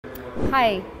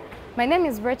Hi, my name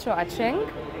is Rachel Acheng,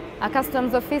 a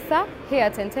customs officer here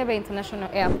at Entebbe International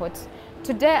Airport.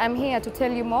 Today I'm here to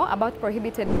tell you more about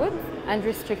prohibited goods and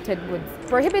restricted goods.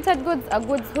 Prohibited goods are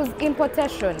goods whose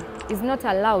importation is not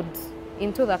allowed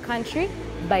into the country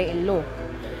by law.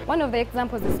 One of the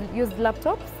examples is used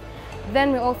laptops.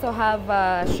 Then we also have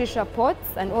shisha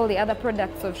pots and all the other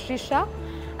products of shisha.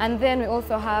 And then we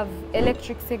also have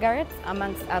electric cigarettes,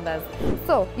 amongst others.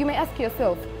 So you may ask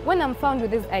yourself, when I'm found with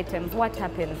these items, what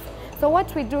happens? So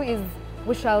what we do is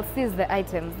we shall seize the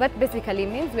items. That basically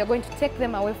means we are going to take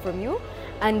them away from you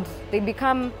and they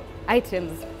become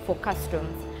items for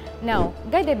customs. Now,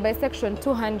 guided by Section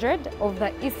 200 of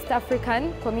the East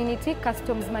African Community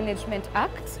Customs Management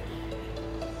Act,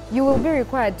 you will be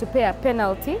required to pay a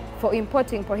penalty for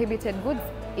importing prohibited goods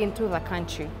into the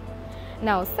country.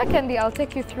 Now, secondly, I'll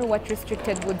take you through what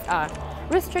restricted goods are.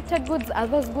 Restricted goods are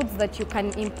those goods that you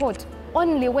can import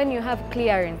only when you have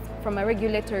clearance from a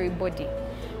regulatory body.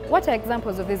 What are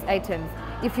examples of these items?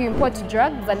 If you import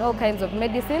drugs and all kinds of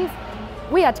medicines,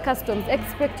 we at Customs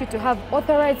expect you to have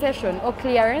authorization or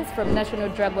clearance from National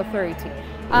Drug Authority.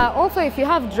 Also, if you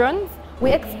have drones,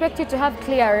 we expect you to have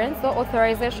clearance or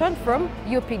authorization from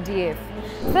UPDF.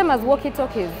 Same as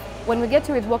walkie-talkies. When we get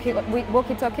you with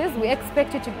walkie-talkies, we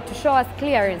expect you to show us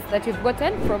clearance that you've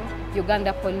gotten from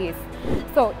Uganda police.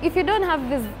 So if you don't have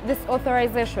this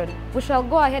authorization, we shall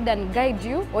go ahead and guide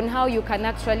you on how you can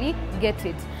actually get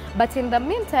it. But in the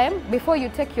meantime, before you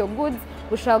take your goods,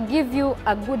 we shall give you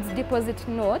a goods deposit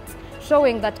note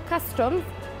showing that Customs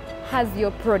has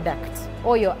your product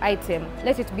or your item.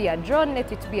 Let it be a drone,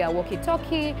 let it be a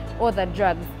walkie-talkie or the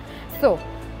drugs. So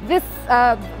this,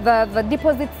 the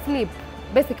deposit slip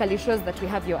basically shows that we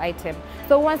have your item.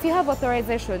 So once you have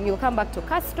authorization, you'll come back to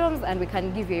Customs and we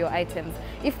can give you your items.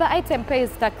 If the item pays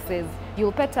taxes,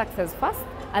 you'll pay taxes first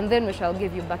and then we shall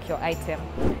give you back your item.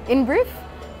 In brief,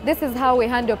 this is how we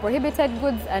handle prohibited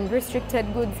goods and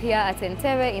restricted goods here at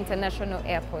Entebbe International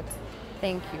Airport.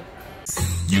 Thank you.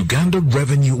 Uganda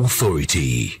Revenue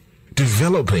Authority,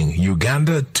 developing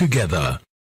Uganda together.